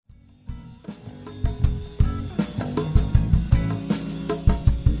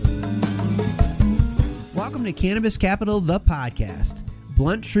Welcome to Cannabis Capital, the podcast.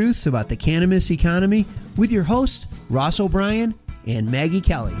 Blunt truths about the cannabis economy with your hosts, Ross O'Brien and Maggie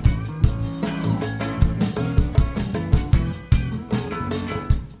Kelly.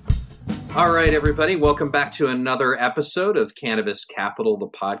 All right, everybody. Welcome back to another episode of Cannabis Capital, the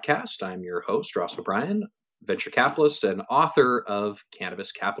podcast. I'm your host, Ross O'Brien, venture capitalist and author of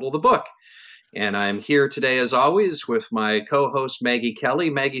Cannabis Capital, the book. And I'm here today, as always, with my co-host, Maggie Kelly.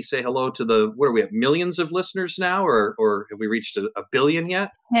 Maggie, say hello to the, what are we at, millions of listeners now, or have we reached a billion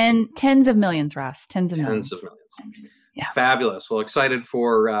yet? Tens of millions, Ross. Tens of millions. Yeah. Fabulous. Well, excited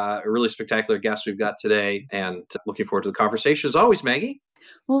for a really spectacular guest we've got today, and looking forward to the conversation as always, Maggie.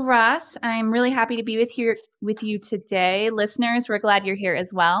 Well, Ross, I'm really happy to be with you today. Listeners, we're glad you're here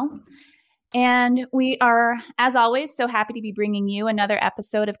as well. And we are, as always, so happy to be bringing you another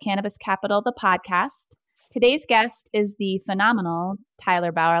episode of Cannabis Capital, the podcast. Today's guest is the phenomenal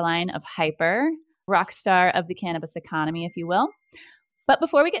Tyler Bauerlein of Hyper, rock star of the cannabis economy, if you will. But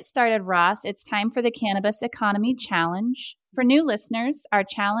before we get started, Ross, it's time for the Cannabis Economy Challenge. For new listeners, our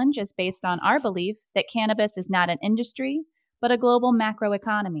challenge is based on our belief that cannabis is not an industry, but a global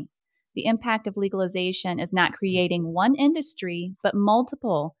macroeconomy. The impact of legalization is not creating one industry, but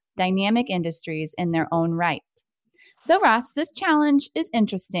multiple dynamic industries in their own right. So, Ross, this challenge is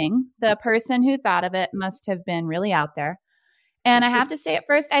interesting. The person who thought of it must have been really out there. And I have to say, at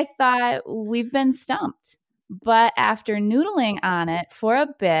first, I thought we've been stumped. But after noodling on it for a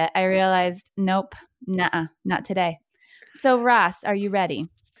bit, I realized, nope, not today. So, Ross, are you ready?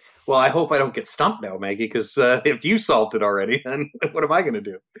 Well, I hope I don't get stumped now, Maggie, because if you solved it already, then what am I going to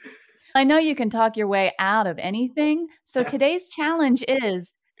do? I know you can talk your way out of anything. So today's challenge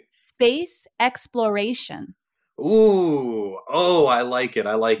is space exploration. Ooh, I like it.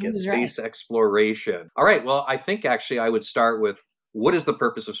 Space exploration. All right. Well, I think actually I would start with, what is the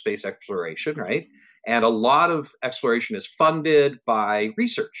purpose of space exploration, right? And a lot of exploration is funded by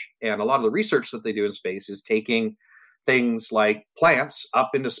research. And a lot of the research that they do in space is taking things like plants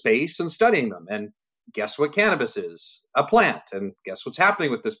up into space and studying them. And guess what cannabis is? A plant. And guess what's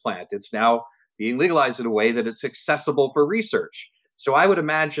happening with this plant? It's now being legalized in a way that it's accessible for research. So I would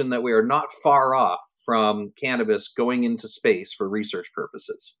imagine that we are not far off from cannabis going into space for research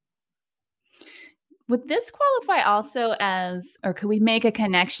purposes. Would this qualify also as, or could we make a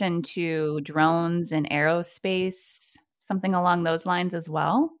connection to drones and aerospace, something along those lines as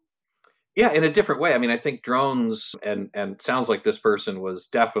well? Yeah, in a different way. I mean, I think drones, and sounds like this person was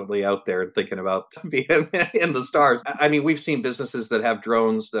definitely out there and thinking about being in the stars. I mean, we've seen businesses that have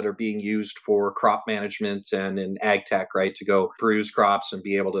drones that are being used for crop management and in ag tech, right, to go bruise crops and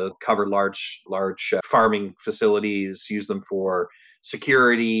be able to cover large farming facilities, use them for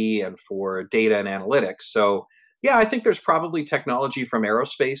security and for data and analytics. So yeah, I think there's probably technology from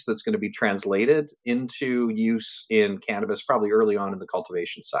aerospace that's going to be translated into use in cannabis probably early on in the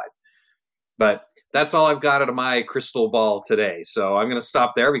cultivation side. But that's all I've got out of my crystal ball today. So I'm going to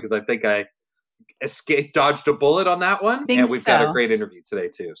stop there because I think I dodged a bullet on that one. And we've got a great interview today,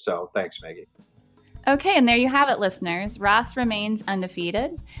 too. So thanks, Maggie. Okay, and there you have it, listeners. Ross remains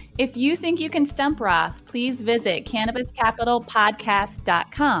undefeated. If you think you can stump Ross, please visit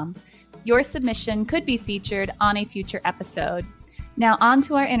CannabisCapitalPodcast.com. Your submission could be featured on a future episode. Now on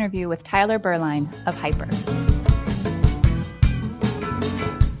to our interview with Tyler Bauerlein of Hyper.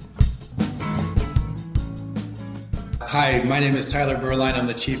 Hi, my name is Tyler Bauerlein. I'm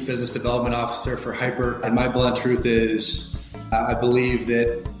the Chief Business Development Officer for Hyper. And my blunt truth is, I believe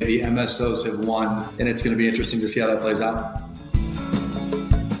that the MSOs have won, and it's going to be interesting to see how that plays out.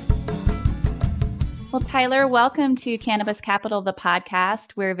 Well, Tyler, welcome to Cannabis Capital, the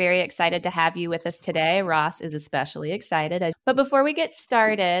podcast. We're very excited to have you with us today. Ross is especially excited. But before we get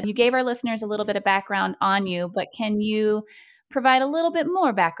started, you gave our listeners a little bit of background on you, but can you provide a little bit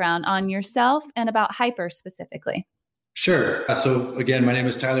more background on yourself and about Hyper specifically? Sure. So again, my name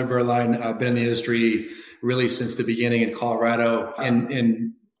is Tyler Bauerlein. I've been in the industry really since the beginning in Colorado.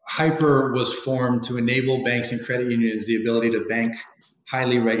 And Hyper was formed to enable banks and credit unions the ability to bank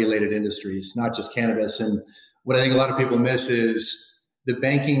highly regulated industries, not just cannabis. And what I think a lot of people miss is the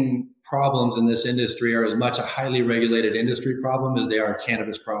banking problems in this industry are as much a highly regulated industry problem as they are a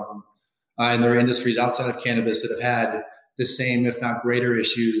cannabis problem. And there are industries outside of cannabis that have had the same, if not greater,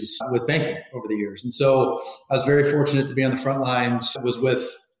 issues with banking over the years. And so I was very fortunate to be on the front lines. I was with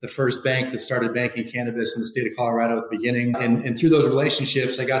the first bank that started banking cannabis in the state of Colorado at the beginning. And through those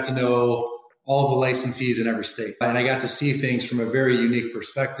relationships, I got to know all the licensees in every state. And I got to see things from a very unique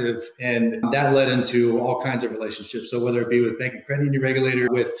perspective. And that led into all kinds of relationships. So whether it be with bank and credit union regulator,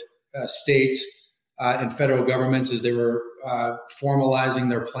 with states and federal governments as they were formalizing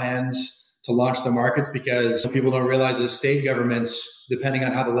their plans to launch the markets, because people don't realize that state governments, depending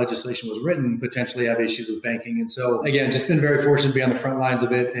on how the legislation was written, potentially have issues with banking. And so again, just been very fortunate to be on the front lines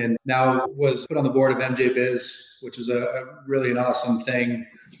of it, and now was put on the board of MJ Biz, which was a really an awesome thing.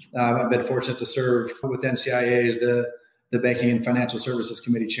 I've been fortunate to serve with NCIA as the Banking and Financial Services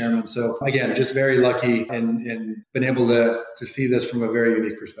Committee chairman. So again, just very lucky and been able to see this from a very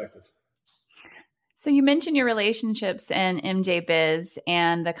unique perspective. So you mentioned your relationships in MJ Biz,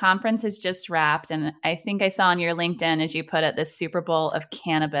 and the conference has just wrapped. And I think I saw on your LinkedIn, as you put it, the Super Bowl of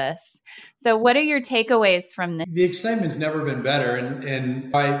cannabis. So what are your takeaways from this? The excitement's never been better.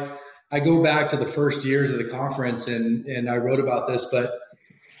 And I go back to the first years of the conference, and I wrote about this, but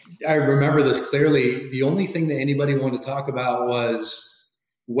I remember this clearly. The only thing that anybody wanted to talk about was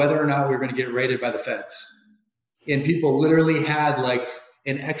whether or not we were going to get raided by the feds. And people literally had like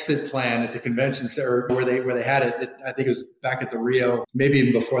an exit plan at the convention center where they had it. I think it was back at the Rio, maybe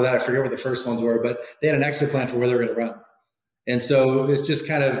even before that. I forget what the first ones were, but they had an exit plan for where they were going to run. And so it's just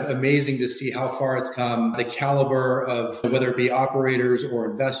kind of amazing to see how far it's come, the caliber of whether it be operators or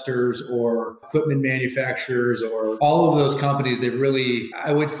investors or equipment manufacturers or all of those companies. They've really,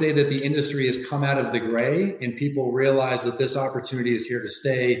 I would say that the industry has come out of the gray, and people realize that this opportunity is here to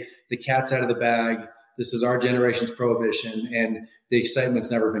stay. The cat's out of the bag. This is our generation's prohibition, and the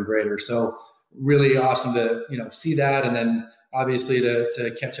excitement's never been greater. So really awesome to, see that. And then obviously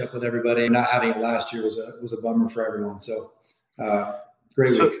to catch up with everybody. Not having it last year was a bummer for everyone. So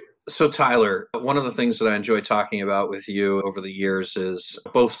great week. So Tyler, one of the things that I enjoy talking about with you over the years is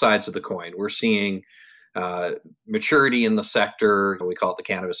both sides of the coin. We're seeing maturity in the sector. We call it the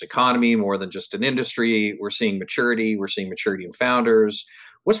cannabis economy more than just an industry. We're seeing maturity. We're seeing maturity in founders.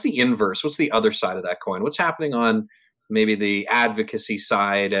 What's the inverse? What's the other side of that coin? What's happening on maybe the advocacy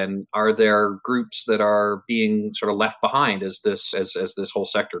side? And are there groups that are being sort of left behind as this whole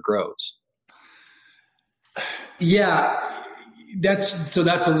sector grows? Yeah. That's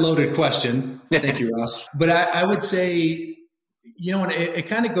a loaded question. Thank you, Ross. But I would say, it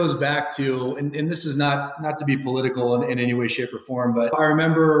kind of goes back to, and this is not to be political in any way, shape, or form, but I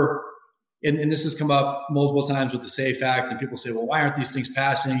remember, and this has come up multiple times with the SAFE Act, and people say, well, why aren't these things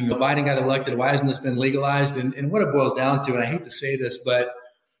passing? Biden got elected. Why hasn't this been legalized? And what it boils down to, and I hate to say this, but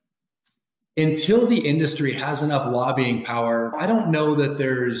until the industry has enough lobbying power, I don't know that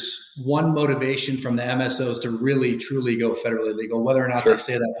there's one motivation from the MSOs to really, truly go federally legal. Whether or not They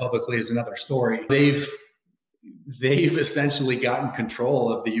say that publicly is another story. They've essentially gotten control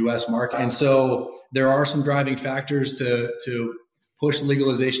of the U.S. market. And so there are some driving factors to push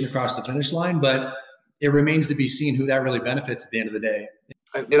legalization across the finish line, but it remains to be seen who that really benefits at the end of the day.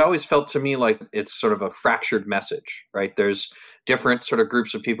 It always felt to me like it's sort of a fractured message, right? There's different sort of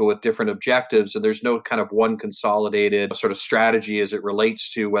groups of people with different objectives, and there's no kind of one consolidated sort of strategy as it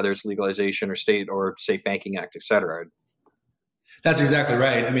relates to whether it's legalization or state banking act, et cetera. That's exactly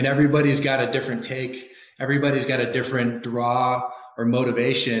right. I mean, everybody's got a different take. Everybody's got a different draw or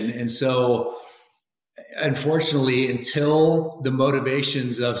motivation. And so unfortunately, until the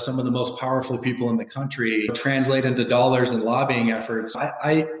motivations of some of the most powerful people in the country translate into dollars and lobbying efforts,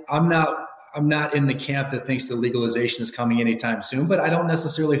 I'm not in the camp that thinks the legalization is coming anytime soon, but I don't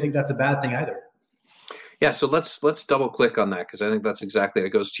necessarily think that's a bad thing either. Yeah, so let's double click on that, because I think that's exactly, it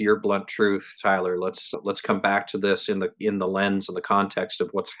goes to your blunt truth, Tyler. Let's come back to this in the lens and the context of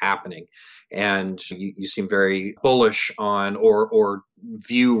what's happening. And you seem very bullish on, or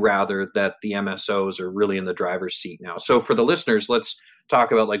view rather, that the MSOs are really in the driver's seat now. So for the listeners, let's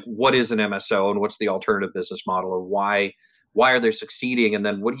talk about what is an MSO and what's the alternative business model, or why are they succeeding, and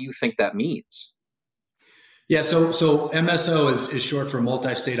then what do you think that means? Yeah, so MSO is short for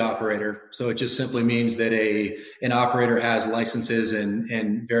multi-state operator. So it just simply means that an operator has licenses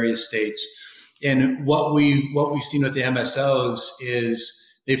in various states. And what we've seen with the MSOs is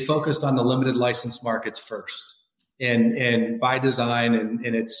they focused on the limited license markets first, and by design,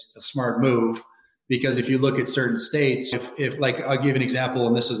 and it's a smart move, because if you look at certain states, if I'll give an example,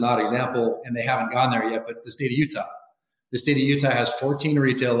 and this is not an example, and they haven't gone there yet, but the state of Utah. The state of Utah has 14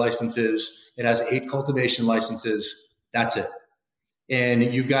 retail licenses. It has 8 cultivation licenses. That's it.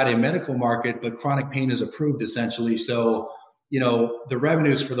 And you've got a medical market, but chronic pain is approved essentially. So, the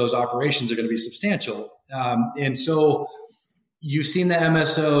revenues for those operations are going to be substantial. And so you've seen the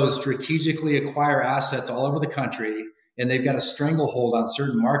MSOs strategically acquire assets all over the country, and they've got a stranglehold on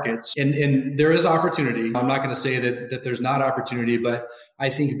certain markets. And there is opportunity. I'm not going to say that there's not opportunity, but I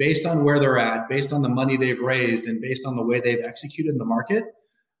think based on where they're at, based on the money they've raised, and based on the way they've executed in the market,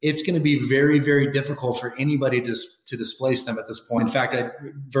 it's going to be very, very difficult for anybody to displace them at this point. In fact,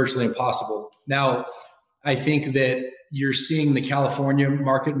 virtually impossible. Now, I think that you're seeing the California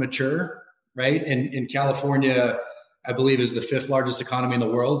market mature. right? And in California, I believe, is the 5th largest economy in the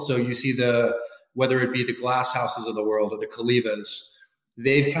world. So you see whether it be the Glass Houses of the world or the Calivas,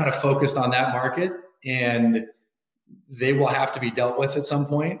 they've kind of focused on that market, and they will have to be dealt with at some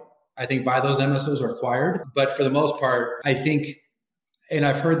point, I think, by those MSOs or acquired. But for the most part, I think, and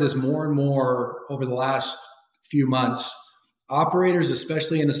I've heard this more and more over the last few months, operators,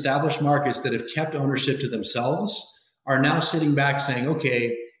 especially in established markets that have kept ownership to themselves, are now sitting back saying,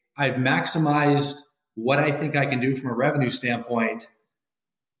 okay, I've maximized what I think I can do from a revenue standpoint.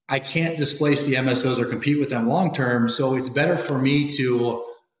 I can't displace the MSOs or compete with them long term. So it's better for me to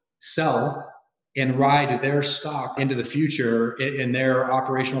sell and ride their stock into the future in their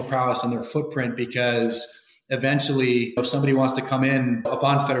operational prowess and their footprint, because eventually, if somebody wants to come in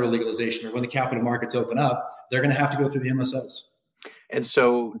upon federal legalization or when the capital markets open up, they're going to have to go through the MSOs. And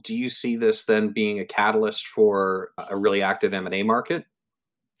so do you see this then being a catalyst for a really active M&A market?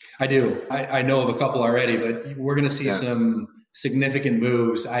 I do. I know of a couple already, but we're going to see some significant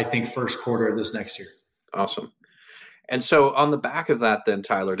moves, I think, first quarter of this next year. Awesome. And so on the back of that then,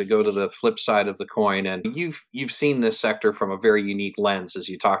 Tyler, to go to the flip side of the coin, and you've seen this sector from a very unique lens, as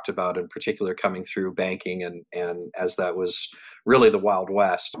you talked about, in particular coming through banking and as that was really the Wild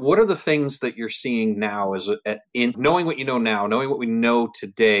West. What are the things that you're seeing now in knowing what you know now, knowing what we know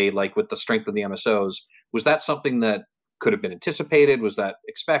today, like with the strength of the MSOs? Was that something that could have been anticipated? Was that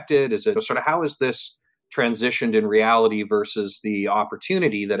expected? Is it sort of, how is this transitioned in reality versus the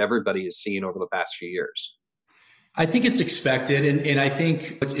opportunity that everybody has seen over the past few years? I think it's expected. And I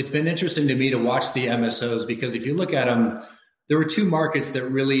think it's been interesting to me to watch the MSOs, because if you look at them, there were 2 markets that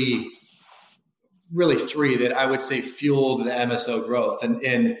really 3 that I would say fueled the MSO growth.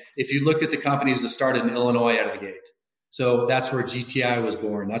 And if you look at the companies that started in Illinois out of the gate, so that's where GTI was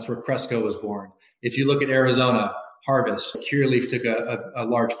born. That's where Cresco was born. If you look at Arizona, Harvest, Curaleaf took a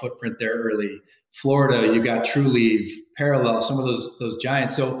large footprint there early. Florida, you got TrueLeaf, Parallel, some of those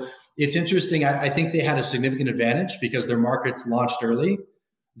giants. So it's interesting. I think they had a significant advantage because their markets launched early.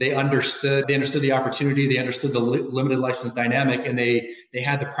 They understood the opportunity. They understood the limited license dynamic, and they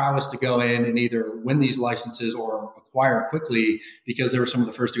had the prowess to go in and either win these licenses or acquire quickly because they were some of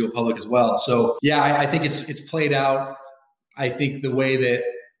the first to go public as well. So yeah, I think it's played out. I think the way that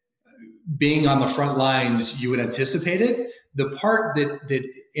being on the front lines, you would anticipate it. The part that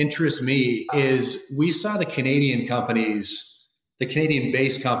interests me is we saw the Canadian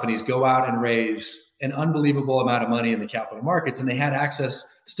Canadian-based companies go out and raise an unbelievable amount of money in the capital markets, and they had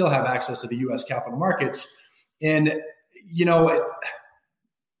still have access to the U.S. capital markets. And, you know,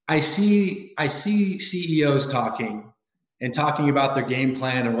 I see CEOs talking about their game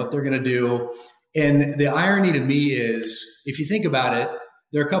plan and what they're going to do. And the irony to me is, if you think about it,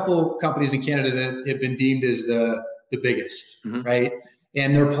 there are a couple companies in Canada that have been deemed as the biggest, right?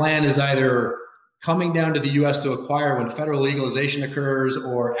 And their plan is either coming down to the U.S. to acquire when federal legalization occurs,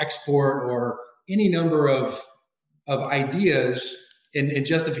 or export, or any number of ideas and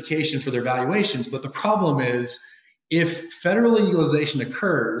justification for their valuations. But the problem is, if federal legalization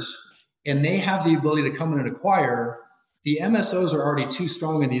occurs and they have the ability to come in and acquire, the MSOs are already too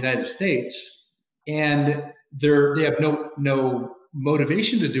strong in the United States, and they have no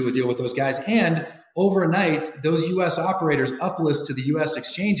motivation to do a deal with those guys. And overnight, those U.S. operators uplist to the U.S.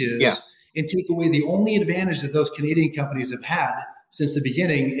 exchanges and take away the only advantage that those Canadian companies have had since the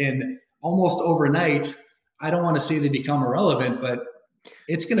beginning. And almost overnight, I don't want to say they become irrelevant, but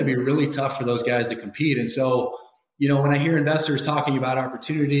it's going to be really tough for those guys to compete. And so, you know, when I hear investors talking about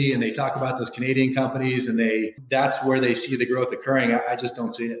opportunity and they talk about those Canadian companies and that's where they see the growth occurring, I just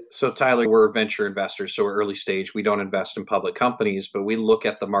don't see it. So Tyler, we're venture investors, so we're early stage. We don't invest in public companies, but we look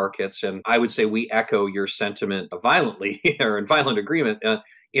at the markets, and I would say we echo your sentiment violently or in violent agreement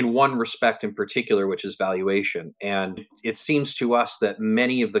in one respect in particular, which is valuation. And it seems to us that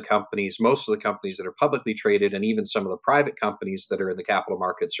many of the companies, most of the companies that are publicly traded, and even some of the private companies that are in the capital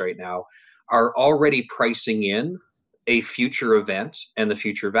markets right now, are already pricing in a future event and the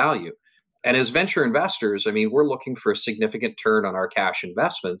future value. And as venture investors, I mean, we're looking for a significant turn on our cash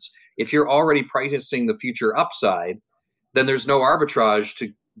investments. If you're already pricing the future upside, then there's no arbitrage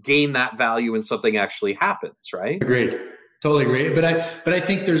to gain that value when something actually happens, right? Agreed. Totally agree. But I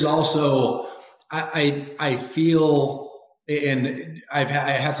think there's also, I feel, and I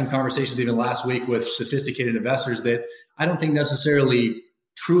had some conversations even last week with sophisticated investors that I don't think necessarily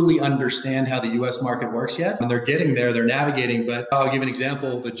truly understand how the U.S. market works yet. And they're getting there, they're navigating. But I'll give an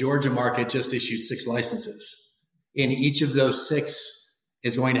example. The Georgia market just issued 6 licenses. And each of those 6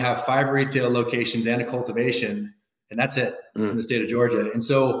 is going to have 5 retail locations and a cultivation. And that's it in the state of Georgia. And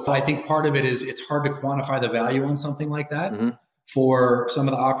so I think part of it is it's hard to quantify the value on something like that. for some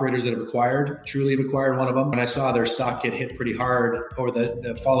of the operators that have acquired one of them. And I saw their stock get hit pretty hard over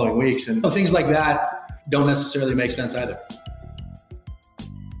the following weeks. And things like that don't necessarily make sense either.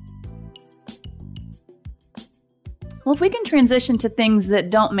 Well, if we can transition to things that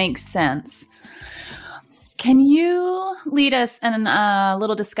don't make sense, can you lead us in a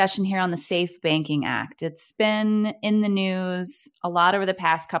little discussion here on the Safe Banking Act? It's been in the news a lot over the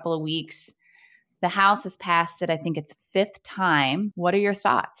past couple of weeks. The House has passed it. I think it's fifth time. What are your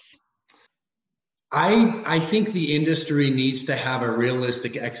thoughts? I think the industry needs to have a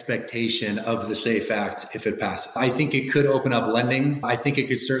realistic expectation of the SAFE Act if it passes. I think it could open up lending. I think it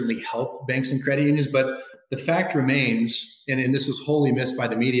could certainly help banks and credit unions. But the fact remains, and this is wholly missed by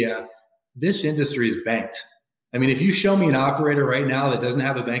the media, this industry is banked. I mean, if you show me an operator right now that doesn't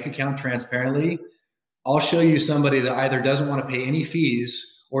have a bank account transparently, I'll show you somebody that either doesn't want to pay any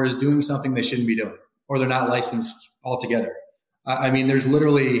fees or is doing something they shouldn't be doing, or they're not licensed altogether. I mean, there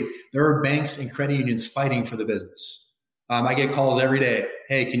are banks and credit unions fighting for the business. I get calls every day.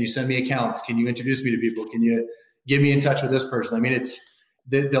 Hey, can you send me accounts? Can you introduce me to people? Can you get me in touch with this person? I mean, it's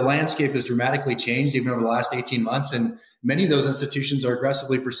the landscape has dramatically changed even over the last 18 months. And many of those institutions are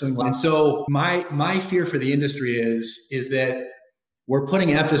aggressively pursuing. And so my fear for the industry is that we're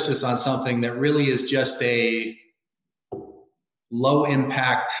putting emphasis on something that really is just a low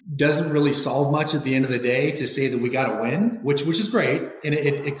impact, doesn't really solve much at the end of the day to say that we got to win, which is great. And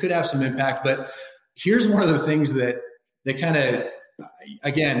it could have some impact. But here's one of the things that kind of,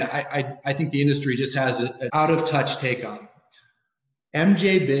 again, I think the industry just has an out of touch take on.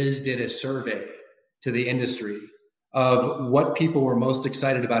 MJ Biz did a survey to the industry of what people were most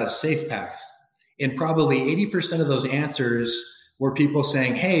excited about as SAFE Pass. And probably 80% of those answers were people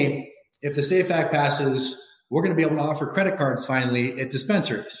saying, hey, if the SAFE Act passes, we're going to be able to offer credit cards finally at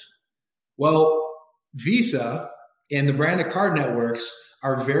dispensaries. Well, Visa and the branded card networks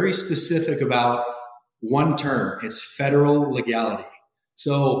are very specific about one term. It's federal legality.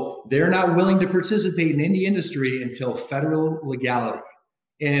 So they're not willing to participate in any industry until federal legality.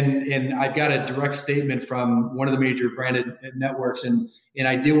 And I've got a direct statement from one of the major branded networks, and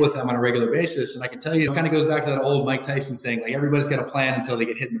I deal with them on a regular basis. And I can tell you, it kind of goes back to that old Mike Tyson saying, like, everybody's got a plan until they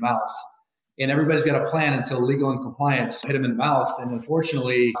get hit in the mouth. And everybody's got a plan until legal and compliance hit them in the mouth. And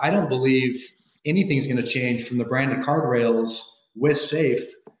unfortunately, I don't believe anything's going to change from the branded card rails with SAFE.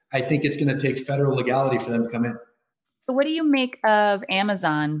 I think it's going to take federal legality for them to come in. So what do you make of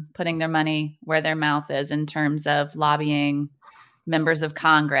Amazon putting their money where their mouth is in terms of lobbying members of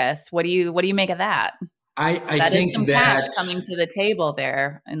Congress? What do you make of that? I that think is some cash coming to the table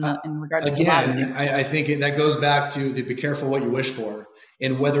there in regards to lobbying. I think that goes back to the be careful what you wish for,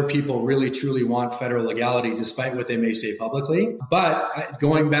 and whether people really truly want federal legality, despite what they may say publicly. But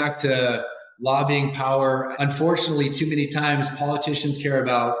going back to lobbying power, unfortunately, too many times politicians care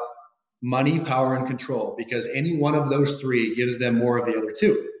about money, power, and control, because any one of those three gives them more of the other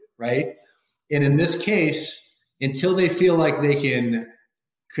two, right? And in this case, until they feel like they can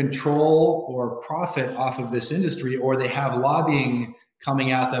control or profit off of this industry, or they have lobbying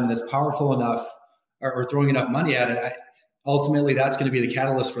coming at them that's powerful enough or throwing enough money at it, ultimately that's going to be the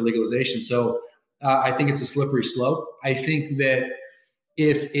catalyst for legalization. So I think it's a slippery slope. I think that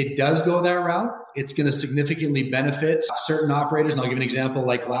if it does go that route, it's going to significantly benefit certain operators. And I'll give an example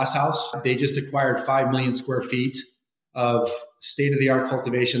like Glass House. They just acquired 5 million square feet of state-of-the-art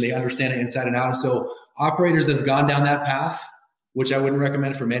cultivation. They understand it inside and out. And so operators that have gone down that path, which I wouldn't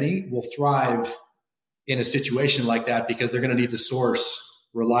recommend for many, will thrive in a situation like that because they're going to need to source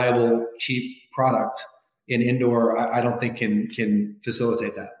reliable, cheap product. In indoor, I don't think can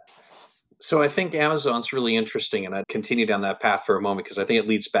facilitate that. So I think Amazon's really interesting, and I'd continue down that path for a moment because I think it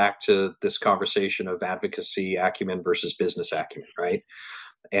leads back to this conversation of advocacy acumen versus business acumen, right?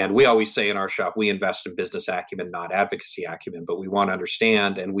 And we always say in our shop, we invest in business acumen, not advocacy acumen, but we want to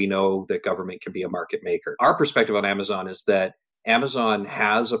understand, and we know that government can be a market maker. Our perspective on Amazon is that Amazon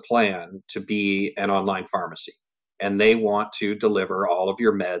has a plan to be an online pharmacy, and they want to deliver all of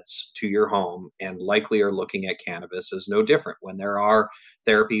your meds to your home, and likely are looking at cannabis as no different. When there are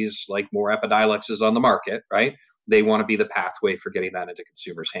therapies like more Epidiolex on the market, right? They want to be the pathway for getting that into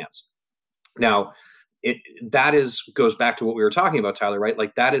consumers' hands. Now, goes back to what we were talking about, Tyler, right?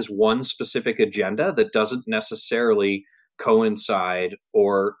 Like that is one specific agenda that doesn't necessarily coincide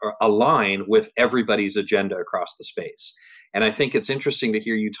or align with everybody's agenda across the space. And I think it's interesting to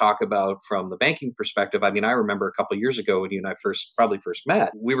hear you talk about from the banking perspective. I mean, I remember a couple of years ago when you and I first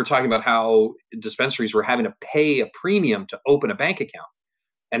met, we were talking about how dispensaries were having to pay a premium to open a bank account.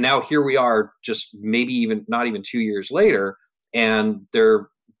 And now here we are just maybe even not even 2 years later, and they're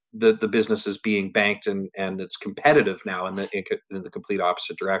the business is being banked and it's competitive now in the complete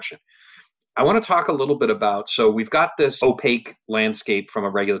opposite direction. I want to talk a little bit about, so we've got this opaque landscape from a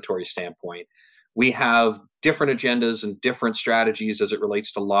regulatory standpoint. We have different agendas and different strategies as it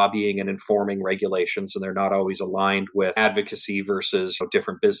relates to lobbying and informing regulations, and they're not always aligned with advocacy versus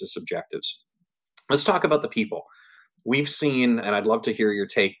different business objectives. Let's talk about the people. We've seen, and I'd love to hear your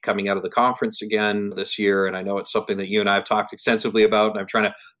take coming out of the conference again this year, and I know it's something that you and I have talked extensively about, and I'm trying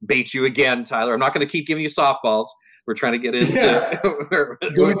to bait you again, Tyler. I'm not going to keep giving you softballs. We're trying to get into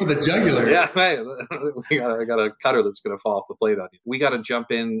going for the jugular. Yeah, right. I got a cutter that's going to fall off the plate on you. We got to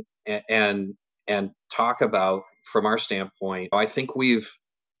jump in and talk about, from our standpoint, I think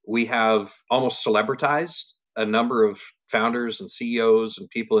we have almost celebritized a number of founders and CEOs and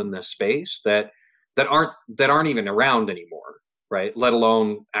people in this space that aren't even around anymore, right? Let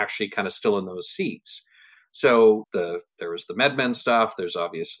alone actually kind of still in those seats. So there was the MedMen stuff. There's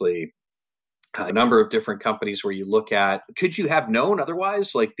obviously a number of different companies where you look at, could you have known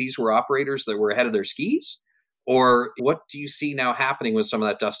otherwise? Like these were operators that were ahead of their skis? Or what do you see now happening when some of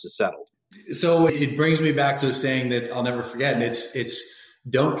that dust is settled? So it brings me back to a saying that I'll never forget. And it's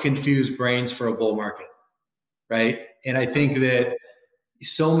don't confuse brains for a bull market, right? And I think that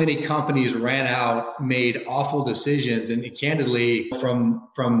so many companies ran out, made awful decisions, and candidly from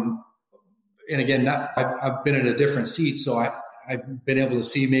and again, I've been in a different seat, so I've been able to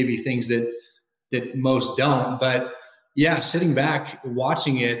see maybe things that most don't. But yeah, sitting back,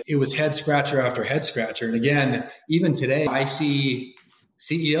 watching it, it was head scratcher after head scratcher. And again, even today, I see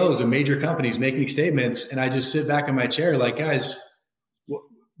CEOs of major companies making statements, and I just sit back in my chair like, guys,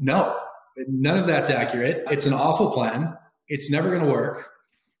 no, none of that's accurate. It's an awful plan. It's never going to work.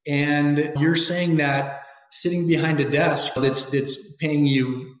 And you're saying that sitting behind a desk that's paying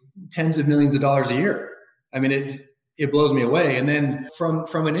you tens of millions of dollars a year. I mean, it blows me away. And then from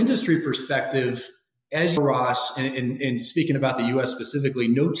an industry perspective, as Ross, and speaking about the US specifically,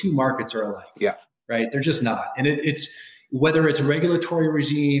 no two markets are alike. Yeah. Right. They're just not. And it's whether it's regulatory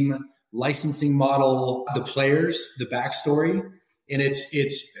regime, licensing model, the players, the backstory. And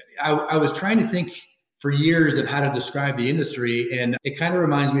I was trying to think for years of how to describe the industry. And it kind of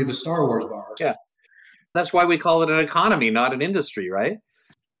reminds me of a Star Wars bar. Yeah. That's why we call it an economy, not an industry, right?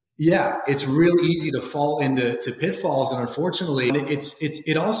 Yeah, it's real easy to fall into pitfalls. And unfortunately,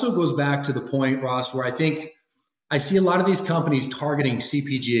 it also goes back to the point, Ross, where I think I see a lot of these companies targeting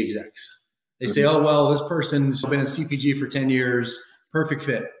CPG execs. They say, oh, well, this person's been in CPG for 10 years, perfect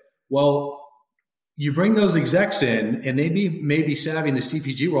fit. Well, you bring those execs in and they may be savvy in the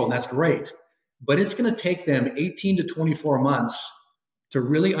CPG world, and that's great. But it's going to take them 18 to 24 months to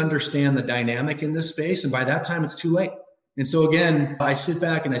really understand the dynamic in this space. And by that time, it's too late. And so again, I sit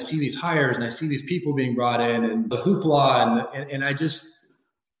back and I see these hires and I see these people being brought in and the hoopla and I just,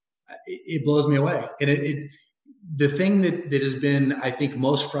 it blows me away. And the thing that has been, I think,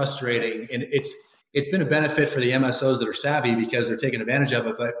 most frustrating, and it's been a benefit for the MSOs that are savvy because they're taking advantage of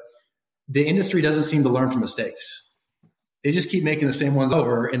it, but the industry doesn't seem to learn from mistakes. They just keep making the same ones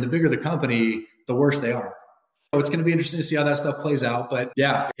over, and the bigger the company, the worse they are. So it's going to be interesting to see how that stuff plays out, but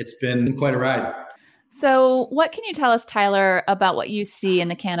yeah, it's been quite a ride. So what can you tell us, Tyler, about what you see in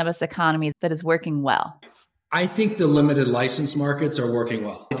the cannabis economy that is working well? I think the limited license markets are working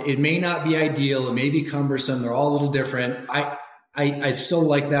well. It may not be ideal. It may be cumbersome. They're all a little different. I still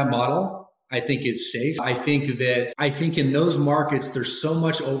like that model. I think it's safe. I think in those markets, there's so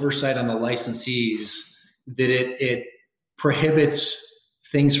much oversight on the licensees that it prohibits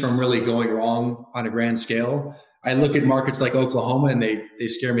things from really going wrong on a grand scale. I look at markets like Oklahoma and they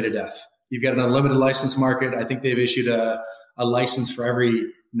scare me to death. You've got an unlimited license market. I think they've issued a license for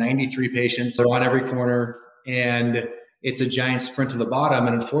every 93 patients. They're on every corner. And it's a giant sprint to the bottom.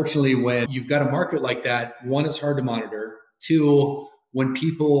 And unfortunately, when you've got a market like that, one, it's hard to monitor. Two, when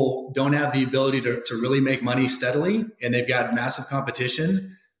people don't have the ability to really make money steadily and they've got massive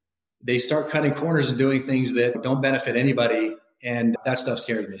competition, they start cutting corners and doing things that don't benefit anybody. And that stuff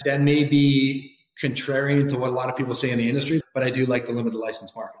scares me. That may be contrarian to what a lot of people say in the industry, but I do like the limited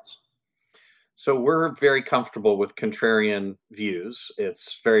license markets. So we're very comfortable with contrarian views.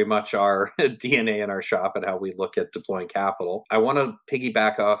 It's very much our DNA in our shop and how we look at deploying capital. I want to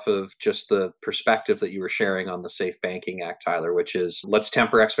piggyback off of just the perspective that you were sharing on the Safe Banking Act, Tyler, which is let's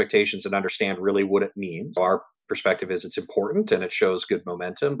temper expectations and understand really what it means. Our perspective is it's important and it shows good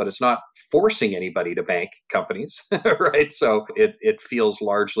momentum, but it's not forcing anybody to bank companies, right? So it feels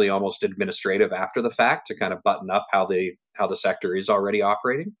largely almost administrative after the fact to kind of button up how the sector is already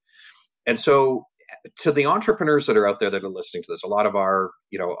operating. And so To the entrepreneurs that are out there that are listening to this, a lot of our,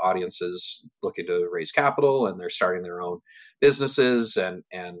 audience is looking to raise capital and they're starting their own businesses, and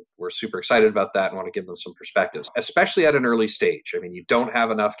we're super excited about that and want to give them some perspectives, especially at an early stage. I mean, you don't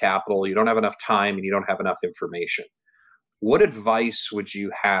have enough capital, you don't have enough time, and you don't have enough information. What advice would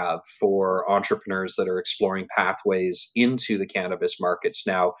you have for entrepreneurs that are exploring pathways into the cannabis markets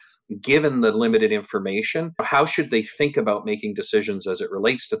now, given the limited information? How should they think about making decisions as it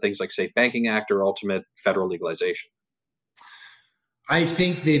relates to things like Safe Banking Act or ultimate federal legalization? I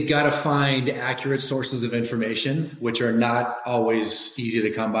think they've got to find accurate sources of information, which are not always easy to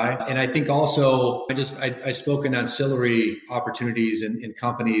come by. And I think also, I spoke in ancillary opportunities in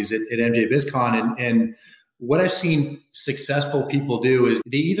companies at MJ BizCon, and what I've seen successful people do is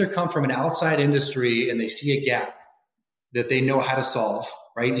they either come from an outside industry and they see a gap that they know how to solve,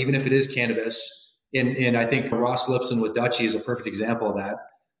 right? Even if it is cannabis. And I think Ross Lipson with Dutchie is a perfect example of that,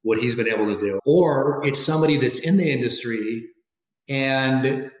 what he's been able to do. Or it's somebody that's in the industry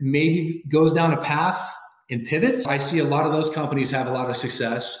and maybe goes down a path and pivots. I see a lot of those companies have a lot of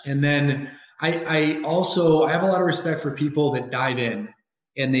success. And then I have a lot of respect for people that dive in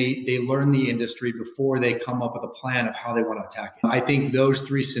and they learn the industry before they come up with a plan of how they want to attack it. I think those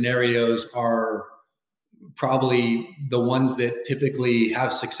three scenarios are probably the ones that typically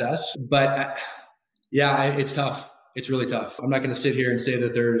have success. But it's tough. It's really tough. I'm not going to sit here and say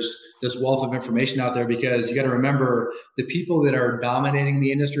that there's this wealth of information out there, because you got to remember the people that are dominating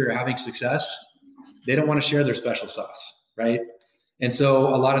the industry or having success, they don't want to share their special sauce, right? And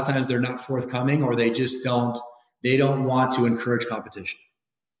so a lot of times they're not forthcoming, or they don't want to encourage competition.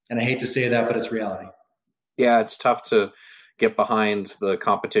 And I hate to say that, but it's reality. Yeah, it's tough to get behind the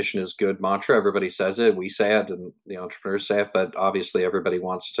competition is good mantra. Everybody says it, we say it, and the entrepreneurs say it, but obviously everybody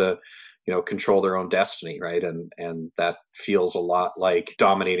wants to, control their own destiny, right? And that feels a lot like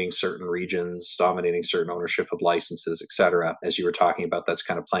dominating certain regions, dominating certain ownership of licenses, et cetera. As you were talking about, that's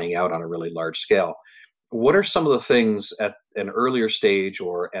kind of playing out on a really large scale. What are some of the things at an earlier stage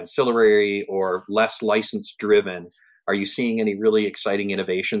or ancillary or less license driven? Are you seeing any really exciting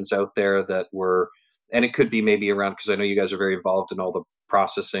innovations out there and it could be maybe around, because I know you guys are very involved in all the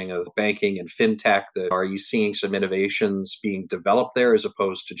processing of banking and fintech, are you seeing some innovations being developed there as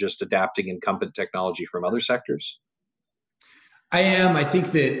opposed to just adapting incumbent technology from other sectors? I am. I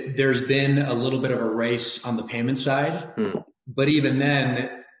think that there's been a little bit of a race on the payment side, but even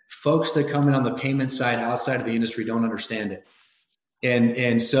then, folks that come in on the payment side outside of the industry don't understand it.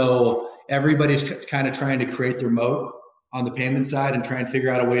 And so everybody's kind of trying to create their moat on the payment side and try and figure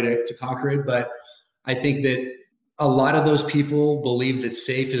out a way to conquer it. But I think that a lot of those people believe that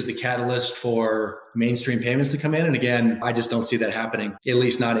SAFE is the catalyst for mainstream payments to come in. And again, I just don't see that happening, at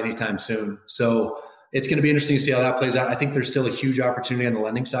least not anytime soon. So it's going to be interesting to see how that plays out. I think there's still a huge opportunity on the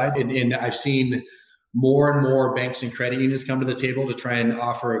lending side. And I've seen more and more banks and credit unions come to the table to try and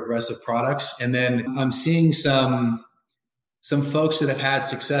offer aggressive products. And then I'm seeing some folks that have had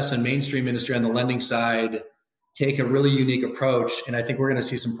success in mainstream industry on the lending side take a really unique approach. And I think we're going to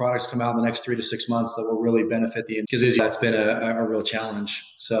see some products come out in the next 3 to 6 months that will really benefit because that's been a real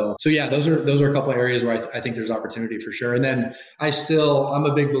challenge. So yeah, those are a couple of areas where I think there's opportunity for sure. And then I'm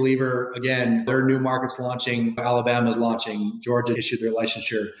a big believer, again, there are new markets launching. Alabama's launching. Georgia issued their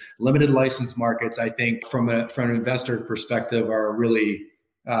licensure. Limited license markets, I think from an investor perspective, are a really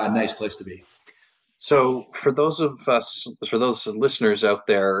nice place to be. So for those listeners out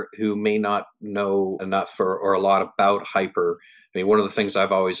there who may not know enough or a lot about Hyper, I mean, one of the things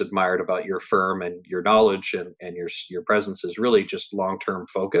I've always admired about your firm and your knowledge and your presence is really just long-term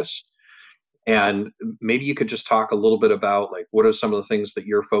focus. And maybe you could just talk a little bit about like, what are some of the things that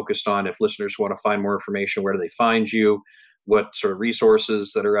you're focused on? If listeners want to find more information, where do they find you? What sort of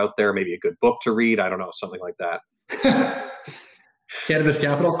resources that are out there? Maybe a good book to read. I don't know, something like that. Cannabis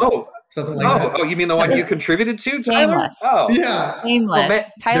Capital? Something like that. Oh, you mean the one you contributed to, Tyler? Nameless. Oh, yeah. Nameless.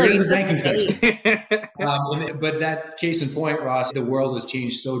 Tyler there is a banking section. But that case in point, Ross, the world has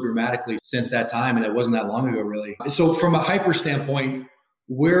changed so dramatically since that time, and it wasn't that long ago, really. So from a Hyper standpoint,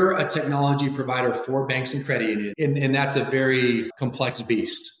 we're a technology provider for banks and credit unions, and that's a very complex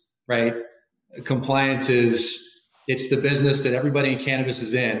beast, right? Compliance it's the business that everybody in cannabis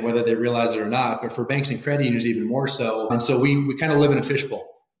is in, whether they realize it or not. But for banks and credit unions, even more so. And so we kind of live in a fishbowl.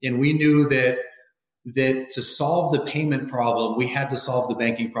 And we knew that to solve the payment problem, we had to solve the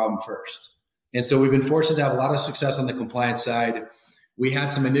banking problem first. And so we've been fortunate to have a lot of success on the compliance side. We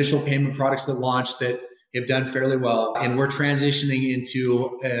had some initial payment products that launched that have done fairly well. And we're transitioning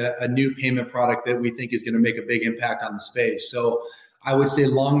into a new payment product that we think is going to make a big impact on the space. So I would say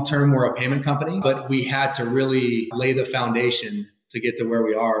long-term, we're a payment company, but we had to really lay the foundation to get to where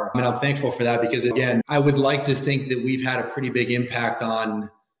we are. And I'm thankful for that because, again, I would like to think that we've had a pretty big impact on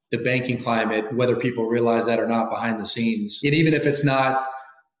the banking climate, whether people realize that or not behind the scenes. And even if it's not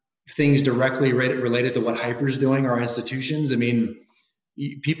things directly related to what Hyper's doing, our institutions, I mean,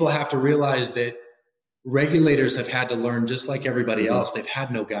 people have to realize that regulators have had to learn just like everybody else. They've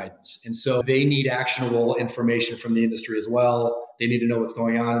had no guidance. And so they need actionable information from the industry as well. They need to know what's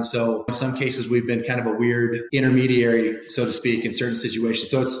going on. And so in some cases, we've been kind of a weird intermediary, so to speak, in certain situations.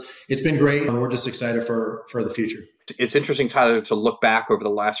 So it's been great. And we're just excited for the future. It's interesting, Tyler, to look back over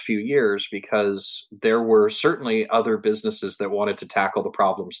the last few years because there were certainly other businesses that wanted to tackle the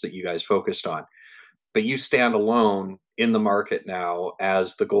problems that you guys focused on. But you stand alone in the market now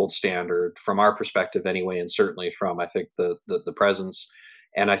as the gold standard from our perspective anyway, and certainly from, I think, the presence.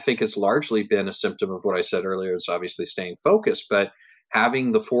 And I think it's largely been a symptom of what I said earlier. It's obviously staying focused, but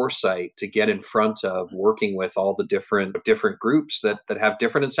having the foresight to get in front of working with all the different groups that have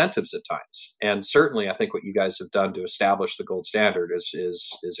different incentives at times. And certainly I think what you guys have done to establish the gold standard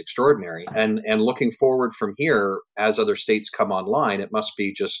is extraordinary. And looking forward from here, as other states come online, it must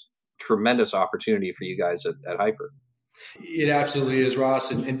be just tremendous opportunity for you guys at Hyper. It absolutely is,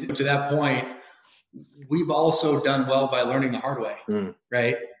 Ross. And to that point, we've also done well by learning the hard way,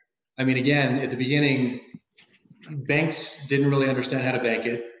 right? I mean, again, at the beginning, banks didn't really understand how to bank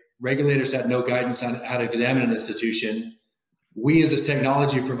it. Regulators had no guidance on how to examine an institution. We as a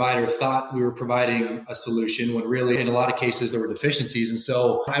technology provider thought we were providing a solution when really in a lot of cases there were deficiencies. And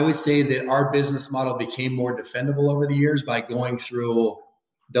so I would say that our business model became more defendable over the years by going through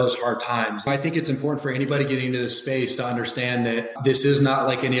those hard times. I think it's important for anybody getting into this space to understand that this is not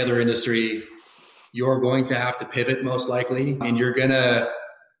like any other industry. You're going to have to pivot most likely, and you're gonna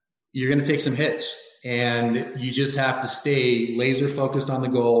take some hits, and you just have to stay laser focused on the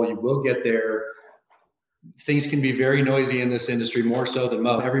goal. You will get there. Things can be very noisy in this industry, more so than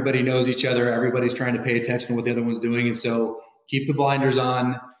most. Everybody knows each other. Everybody's trying to pay attention to what the other one's doing. And so keep the blinders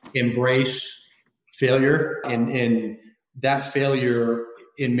on, embrace failure, and that failure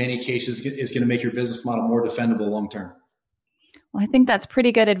in many cases is going to make your business model more defendable long-term. Well, I think that's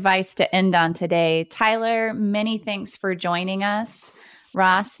pretty good advice to end on today. Tyler, many thanks for joining us.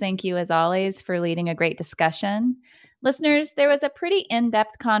 Ross, thank you as always for leading a great discussion. Listeners, there was a pretty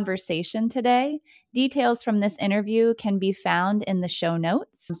in-depth conversation today. Details from this interview can be found in the show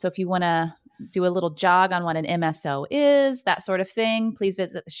notes. So if you want to do a little jog on what an MSO is, that sort of thing, please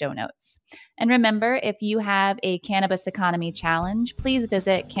visit the show notes. And remember, if you have a cannabis economy challenge, please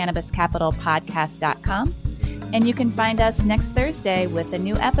visit cannabiscapitalpodcast.com. And you can find us next Thursday with a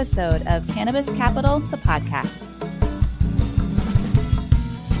new episode of Cannabis Capital, the podcast.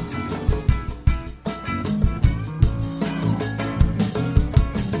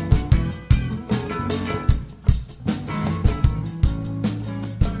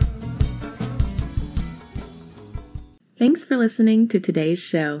 Thanks for listening to today's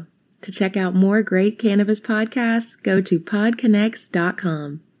show. To check out more great cannabis podcasts, go to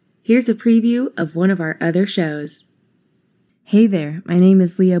podconnects.com. Here's a preview of one of our other shows. Hey there, my name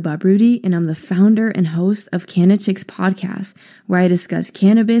is Leah Babrudi, and I'm the founder and host of CannaChicks Podcast, where I discuss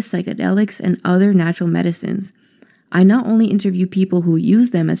cannabis, psychedelics, and other natural medicines. I not only interview people who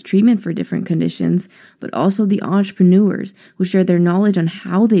use them as treatment for different conditions, but also the entrepreneurs who share their knowledge on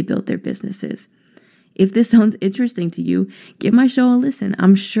how they built their businesses. If this sounds interesting to you, give my show a listen.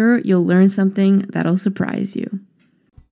 I'm sure you'll learn something that'll surprise you.